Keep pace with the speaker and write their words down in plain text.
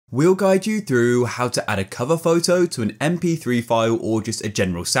We'll guide you through how to add a cover photo to an MP3 file or just a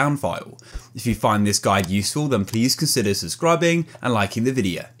general sound file. If you find this guide useful, then please consider subscribing and liking the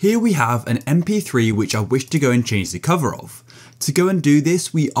video. Here we have an MP3 which I wish to go and change the cover of. To go and do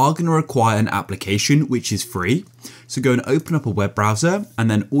this, we are going to require an application which is free. So go and open up a web browser,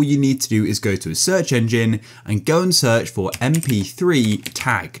 and then all you need to do is go to a search engine and go and search for MP3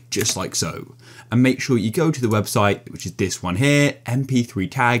 Tag, just like so. And make sure you go to the website, which is this one here,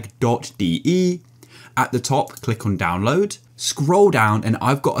 mp3tag.de. At the top, click on download. Scroll down, and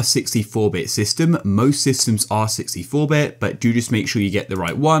I've got a 64-bit system. Most systems are 64-bit, but do just make sure you get the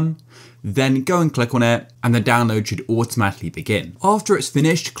right one. Then go and click on it, and the download should automatically begin. After it's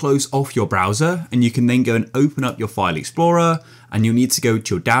finished, close off your browser, and you can then go and open up your file explorer, and you'll need to go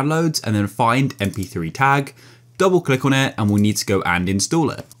to your downloads and then find MP3 Tag. Double click on it, and we'll need to go and install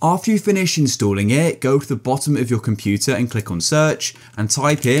it. After you finish installing it, go to the bottom of your computer and click on search and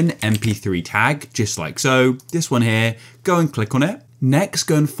type in MP3 Tag, just like so. This one here, go and click on it. Next,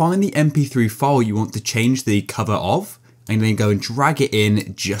 go and find the MP3 file you want to change the cover of, and then go and drag it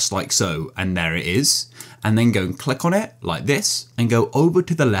in just like so, and there it is. And then go and click on it like this, and go over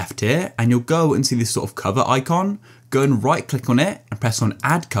to the left here, and you'll go and see this sort of cover icon. Go and right click on it and press on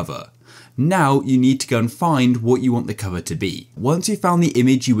add cover. Now you need to go and find what you want the cover to be. Once you've found the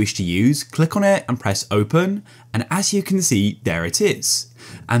image you wish to use, click on it and press open, and as you can see, there it is.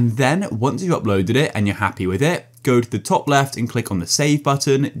 And then once you've uploaded it and you're happy with it, go to the top left and click on the save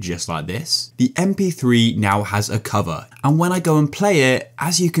button, just like this. The MP3 now has a cover, and when I go and play it,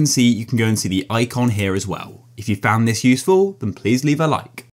 as you can see, you can go and see the icon here as well. If you found this useful, then please leave a like.